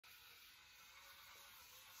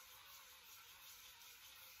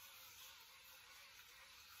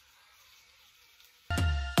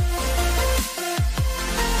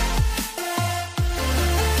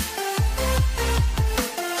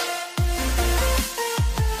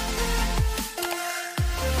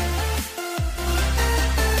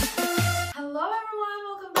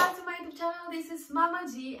Mama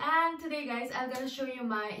G, and today guys I'm gonna show you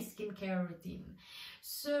my skincare routine.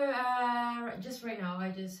 So just right now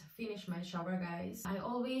I just finished my shower guys. I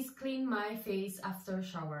always clean my face after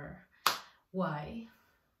shower. Why?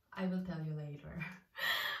 I will tell you later.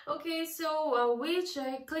 Okay, so which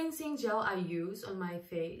cleansing gel I use on my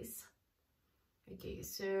face? Okay,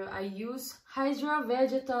 so I use Hydra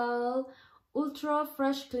Vegetal Ultra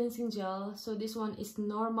Fresh Cleansing Gel. So this one is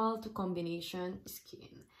normal to combination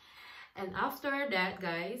skin. And after that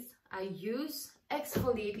guys, I use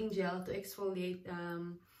exfoliating gel to exfoliate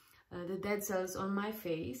the dead cells on my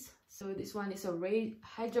face. So this one is a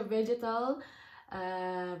Hydra Vegetal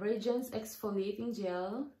Radiance Exfoliating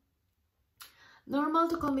Gel, normal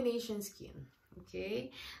to combination skin.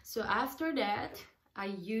 Okay, so after that I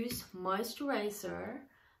use moisturizer.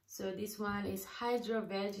 So this one is Hydra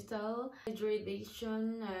Vegetal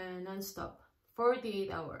Hydration Non-Stop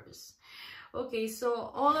 48 hours. Okay,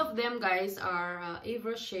 so all of them guys are Yves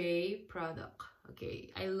Rocher product.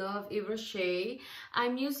 Okay, I love Yves Rocher.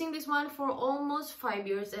 I'm using this one for almost 5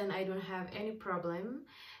 years and I don't have any problem.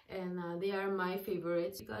 And they are my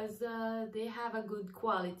favorites because they have a good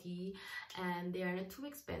quality and they are not too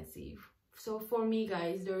expensive. So for me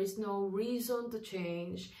guys, there is no reason to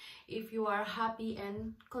change if you are happy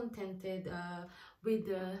and contented with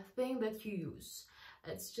the thing that you use.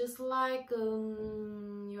 It's just like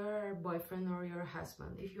your boyfriend or your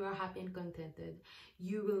husband. If you are happy and contented,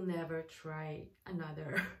 you will never try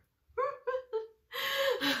another.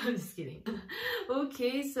 I'm just kidding.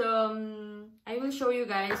 Okay, so I will show you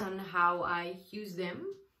guys on how I use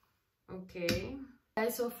them. Okay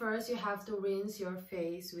guys, so first you have to rinse your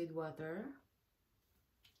face with water.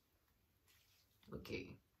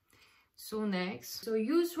 Okay, so next, so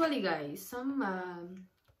usually guys,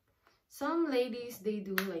 some ladies, they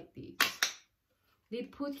do like this. They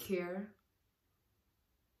put here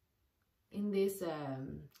in this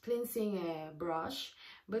cleansing brush,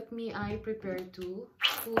 but me, I prefer to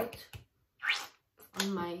put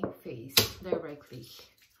on my face directly.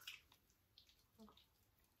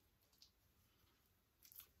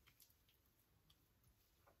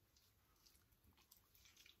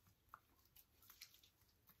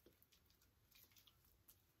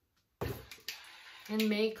 And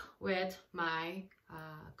make wet my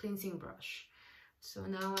cleansing brush. So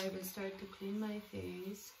now I will start to clean my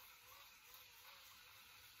face.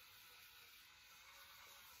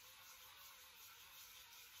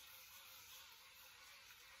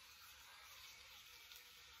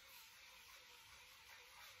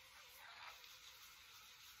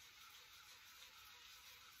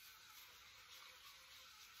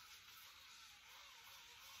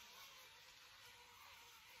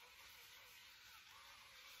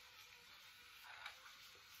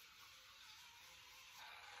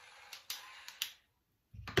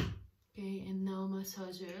 Okay, and now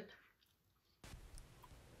massage it.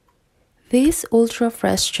 This ultra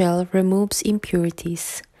fresh gel removes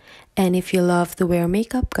impurities, and if you love to wear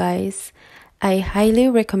makeup guys, I highly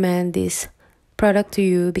recommend this product to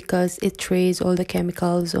you because it traces all the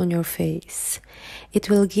chemicals on your face. It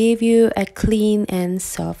will give you a clean and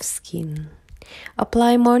soft skin.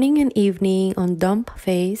 Apply morning and evening on damp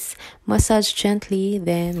face, massage gently,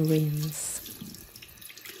 then rinse.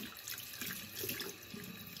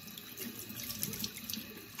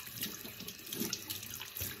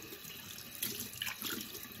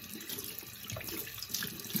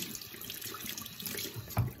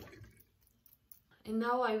 And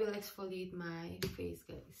now I will exfoliate my face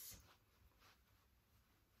guys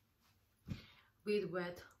with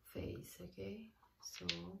wet face. Okay, so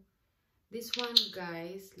this one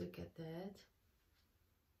guys, look at that.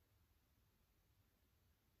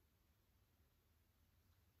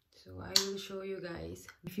 So I will show you guys.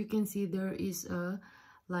 If you can see, there is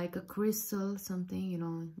like a crystal something, you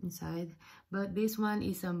know, inside, but this one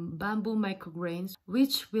is bamboo micrograins,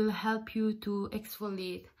 which will help you to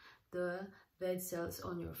exfoliate the dead cells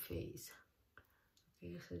on your face.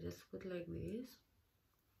 Okay, so just put like this.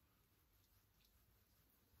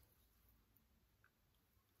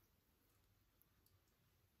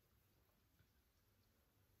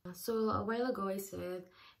 So a while ago I said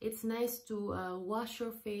it's nice to wash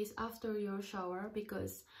your face after your shower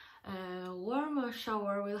because warm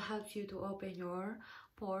shower will help you to open your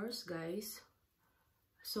pores guys.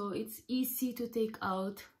 So it's easy to take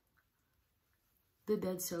out the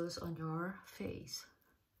dead cells on your face.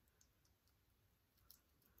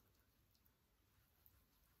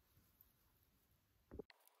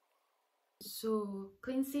 So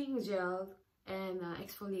cleansing gel and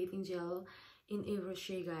exfoliating gel in Yves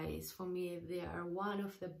Rocher guys, for me they are one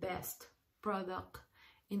of the best product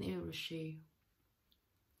in Yves Rocher.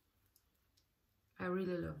 I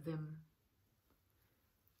really love them.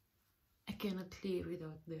 I cannot live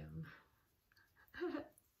without them.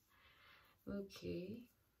 Okay.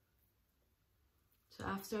 So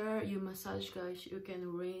after you massage, guys, you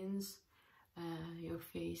can rinse your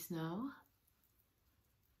face now.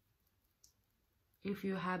 If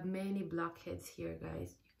you have many blackheads here,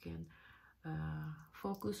 guys, you can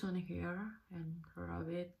focus on here and rub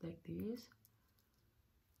it like this.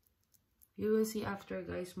 You will see after,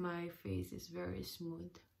 guys, my face is very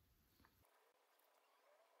smooth.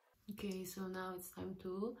 Okay, so now it's time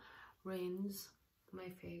to rinse my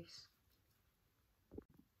face.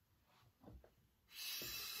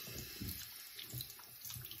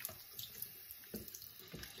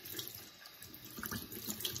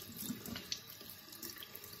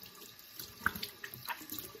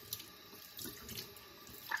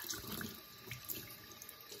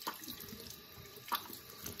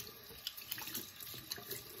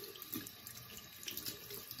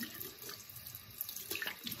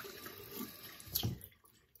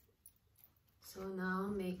 So now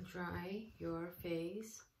make dry your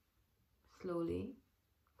face slowly.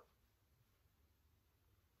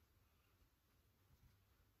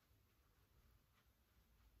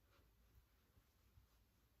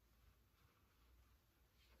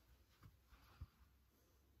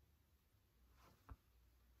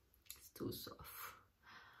 It's too soft.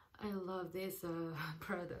 I love this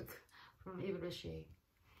product from Yves Rocher.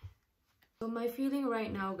 So my feeling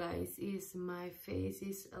right now, guys, is my face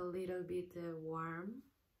is a little bit warm.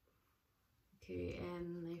 Okay,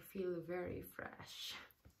 and I feel very fresh.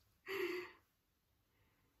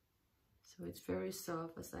 So it's very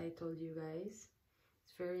soft, as I told you guys.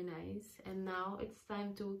 It's very nice. And now it's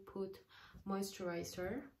time to put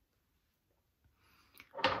moisturizer.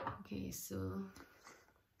 Okay, so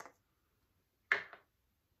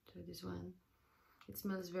this one, it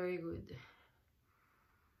smells very good.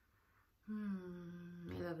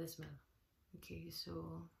 I love the smell. Okay, so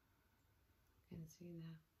you can see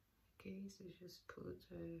that. Okay, so just put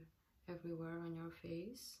everywhere on your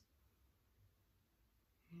face,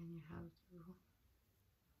 and you have to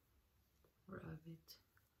rub it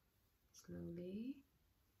slowly.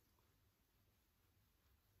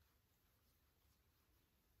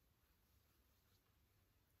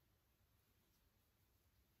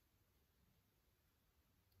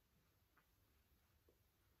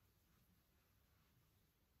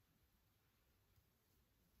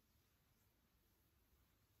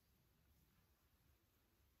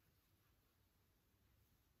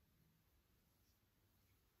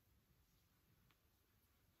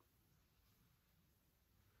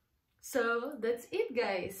 So that's it,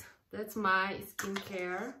 guys. That's my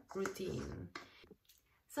skincare routine.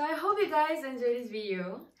 So I hope you guys enjoyed this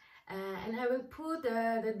video, and I will put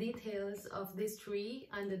the details of these three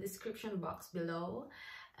on the description box below,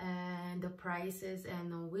 and the prices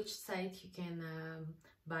and which site you can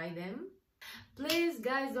buy them. Please,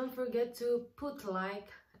 guys, don't forget to put like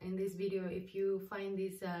in this video if you find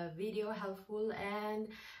this video helpful, and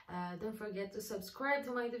don't forget to subscribe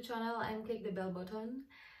to my YouTube channel and click the bell button.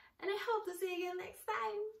 And I hope to see you again next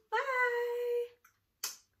time. Bye!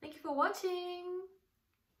 Thank you for watching.